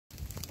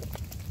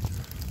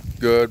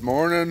Good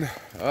morning.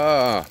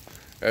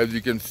 As you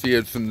can see,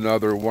 it's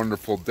another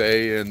wonderful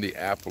day in the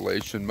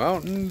Appalachian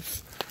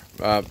Mountains.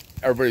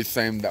 Everybody's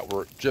saying that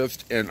we're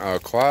just in a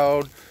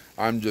cloud.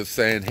 I'm just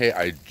saying, hey,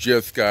 I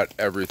just got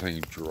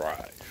everything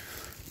dry.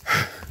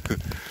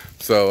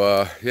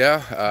 So,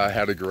 yeah, I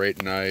had a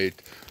great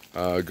night,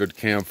 good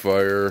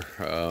campfire,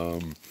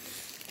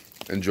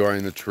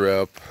 enjoying the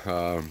trip.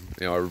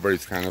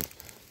 Everybody's kind of,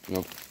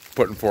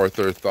 putting forth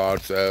their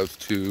thoughts as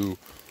to,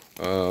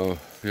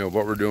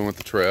 what we're doing with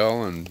the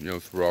trail, and, so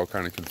we're all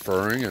kind of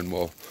conferring, and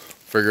we'll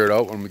figure it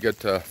out when we get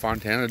to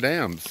Fontana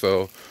Dam.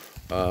 So,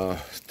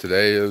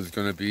 today is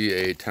going to be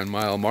a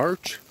 10-mile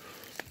march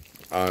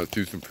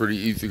through some pretty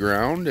easy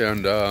ground,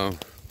 and I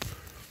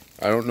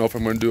don't know if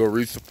I'm going to do a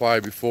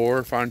resupply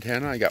before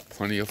Fontana. I got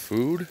plenty of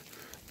food,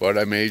 but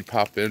I may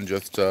pop in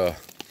just to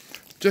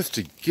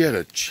get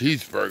a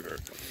cheeseburger.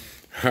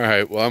 All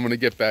right, well, I'm going to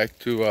get back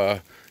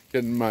to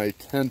getting my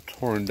tent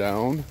torn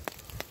down.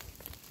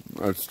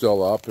 It's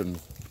still up, and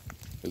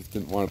I just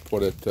didn't want to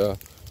put it, I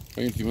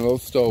can see my little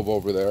stove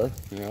over there,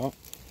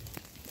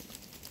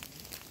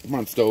 Come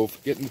on, stove,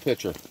 get in the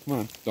picture. Come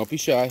on, don't be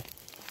shy.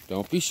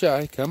 Don't be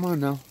shy, come on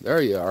now.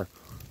 There you are.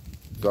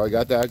 So I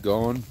got that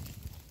going.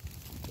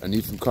 I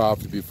need some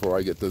coffee before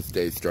I get this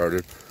day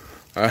started.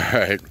 All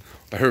right,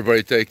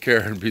 everybody take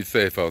care and be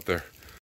safe out there.